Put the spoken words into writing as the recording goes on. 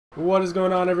What is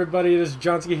going on, everybody? It is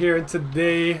Jonskiii here, and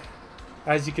today,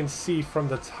 as you can see from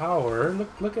the tower,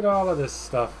 look at all of this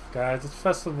stuff, guys. It's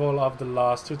Festival of the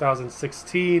Lost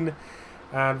 2016,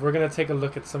 and we're gonna take a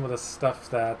look at some of the stuff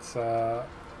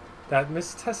that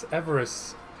Miss Tess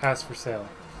Everest has for sale.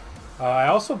 I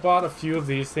also bought a few of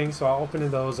these things, so I'll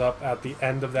open those up at the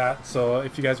end of that. So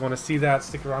if you guys want to see that,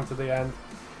 stick around to the end.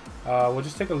 We'll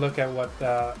just take a look at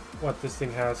what this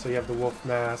thing has. So you have the wolf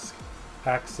mask,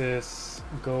 Axis,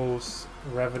 Ghost,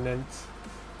 Revenant,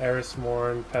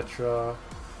 Erismorn, Petra,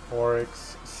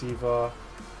 Oryx, Siva.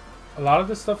 A lot of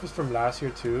this stuff is from last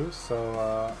year too,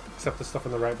 so except the stuff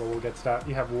on the right, but we'll get to that.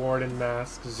 You have Warden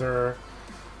Mask, Zur,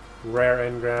 Rare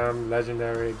Engram,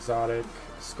 Legendary, Exotic,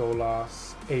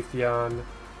 Skolas, Atheon,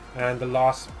 and the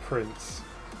Lost Prince.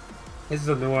 This is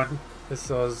a new one. This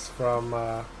was from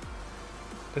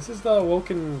this is the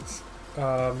Awoken's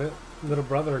little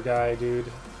brother guy,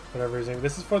 dude. Whatever his name.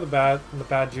 This is for the bad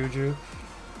juju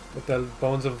with the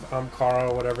bones of Kara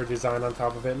or whatever design on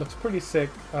top of it. Looks pretty sick.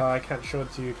 I can't show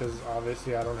it to you because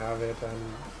obviously I don't have it, and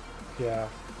yeah,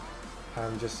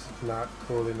 I'm just not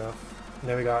cool enough. And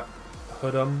then we got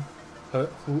Hoodum,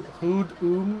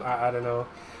 I don't know,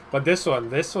 but this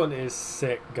one is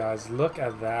sick, guys. Look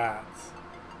at that.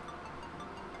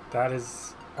 That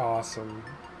is awesome.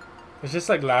 It's just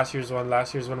like last year's one.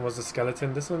 Last year's one was a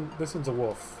skeleton. This one's a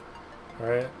wolf.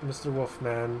 Alright, Mr.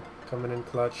 Wolfman coming in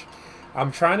clutch.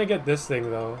 I'm trying to get this thing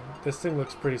though. This thing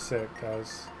looks pretty sick,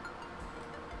 guys.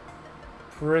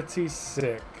 Pretty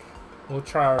sick. We'll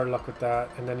try our luck with that.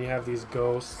 And then you have these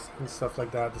ghosts and stuff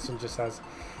like that. This one just has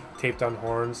taped on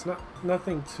horns.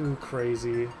 Nothing too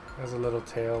crazy. Has a little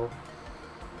tail.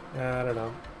 I don't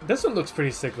know. This one looks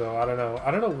pretty sick though. I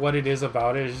don't know what it is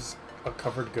about it. It's just a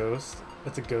covered ghost.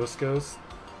 It's a ghost.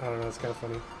 I don't know. It's kind of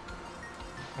funny.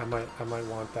 I might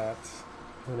want that.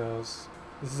 Who knows?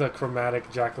 This is a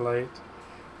chromatic Jackalite.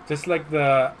 Just like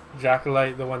the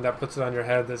Jackalite, the one that puts it on your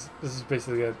head. This is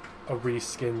basically a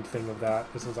reskinned thing of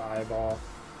that. This one's an eyeball.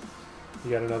 You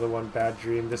got another one, Bad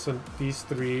Dream. This one, these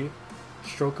three,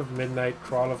 Stroke of Midnight,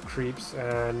 Crawl of Creeps,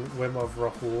 and Whim of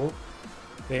Rahul.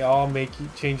 They all make you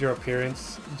change your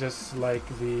appearance, just like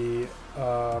the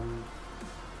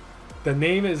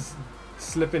name is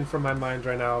slipping from my mind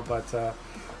right now, but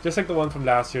just like the one from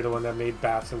last year, the one that made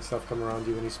bats and stuff come around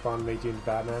you when you spawned, made you into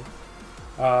Batman.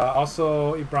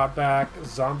 Also, he brought back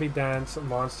Zombie Dance,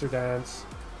 Monster Dance,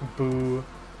 Boo,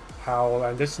 Howl,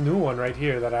 and this new one right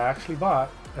here that I actually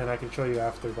bought, and I can show you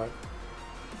after, but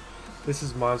this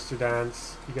is Monster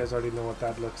Dance. You guys already know what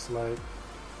that looks like.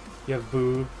 You have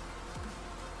Boo.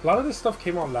 A lot of this stuff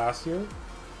came out last year.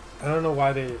 I don't know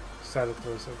why they decided to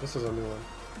throw this. This is a new one.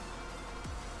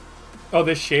 Oh,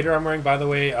 this shader I'm wearing, by the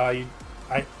way,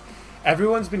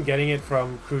 everyone's been getting it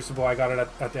from Crucible. I got it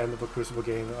at the end of a Crucible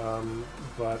game,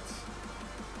 but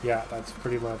yeah, that's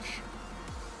pretty much.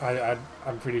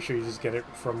 I'm pretty sure you just get it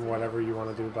from whatever you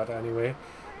want to do. But anyway,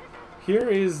 here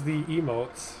is the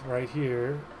emote right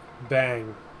here.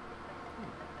 Bang!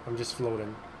 I'm just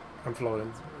floating. I'm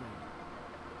floating.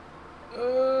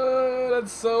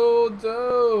 That's so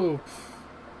dope.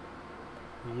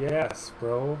 Yes,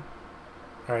 bro.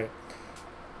 All right.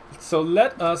 So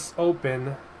let us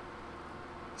open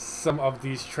some of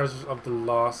these treasures of the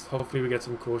lost. Hopefully we get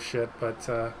some cool shit, but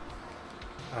I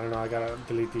don't know. I gotta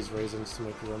delete these raisins to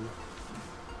make room.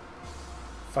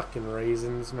 Fucking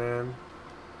raisins, man.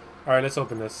 Alright, let's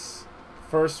open this.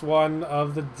 First one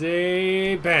of the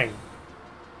day. Bang!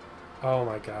 Oh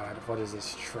my god, what is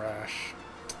this trash?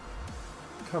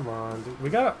 Come on, dude. We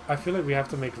gotta. I feel like we have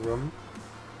to make room.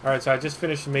 Alright, so I just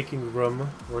finished making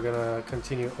room. We're gonna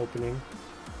continue opening.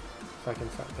 If I can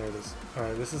find. There it is.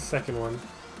 Alright, this is the second one.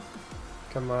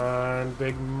 Come on,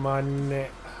 big money.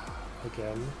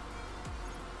 Again.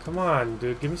 Come on,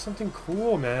 dude. Give me something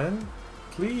cool, man.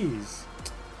 Please.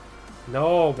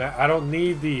 No, man. I don't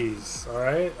need these.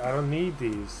 Alright? I don't need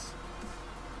these.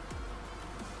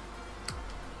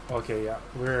 Okay, yeah.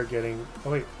 We're getting...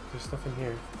 Oh, wait. There's stuff in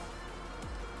here.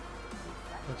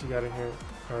 What you got in here?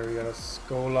 Alright, we got a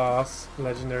Skolas,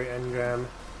 Legendary Engram,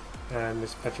 and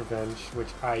this Petrovenge, which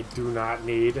I do not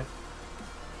need.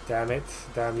 Damn it.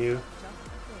 Damn you.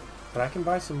 But I can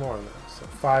buy some more though. So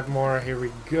 5 more. Here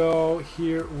we go.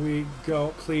 Here we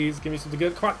go. Please give me something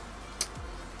good. Come on.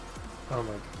 Oh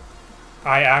my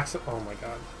god. Oh my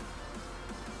god.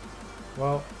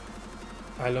 Well,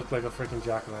 I look like a freaking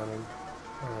jack-o'-lantern.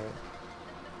 Alright.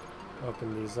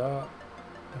 Open these up.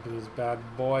 Open these bad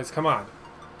boys. Come on.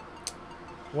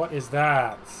 What is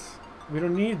that? We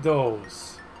don't need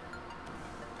those.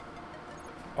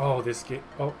 Oh, this game.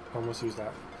 Oh, almost used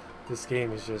that. This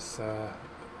game is just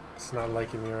It's not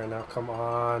liking me right now. Come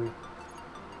on.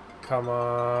 Come on.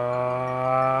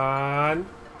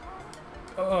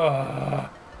 Ugh.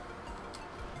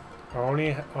 Our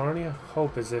only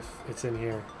hope is if it's in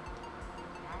here.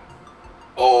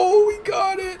 Oh, we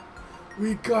got it!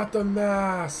 We got the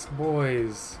mask,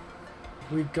 boys.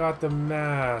 We got the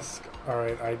mask.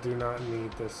 Alright, I do not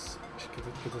need this. Get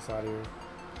this out of here.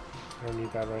 I don't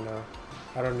need that right now.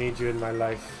 I don't need you in my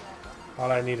life.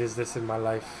 All I need is this in my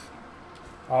life.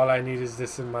 All I need is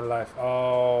this in my life.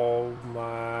 Oh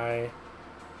my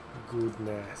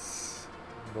goodness.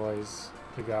 Boys,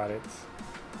 we got it.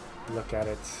 Look at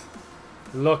it.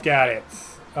 Look at it.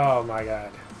 Oh my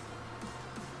god.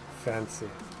 Fancy.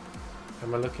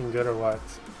 Am I looking good or what?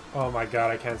 Oh my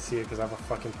god, I can't see it because I have a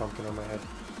fucking pumpkin on my head.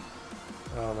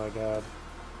 Oh my god.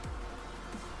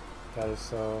 That is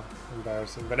so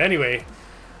embarrassing. But anyway,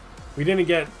 we didn't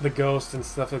get the ghost and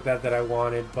stuff like that I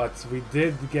wanted, but we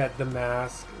did get the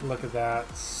mask. Look at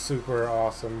that. Super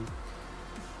awesome.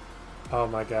 Oh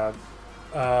my god.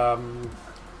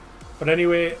 But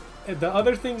anyway, the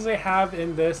other things they have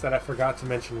in this that I forgot to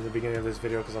mention in the beginning of this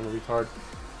video because I'm a retard,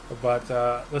 but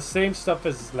the same stuff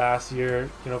as last year,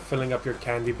 you know, filling up your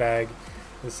candy bag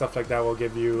and stuff like that will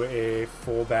give you a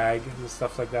full bag and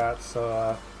stuff like that.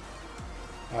 So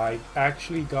I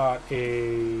actually got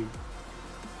a...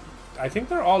 I think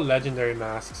they're all legendary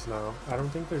masks now. I don't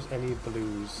think there's any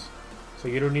blues. So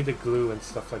you don't need the glue and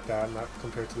stuff like that, not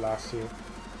compared to last year.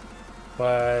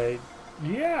 But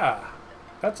yeah,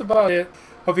 that's about it.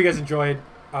 Hope you guys enjoyed.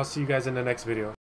 I'll see you guys in the next video.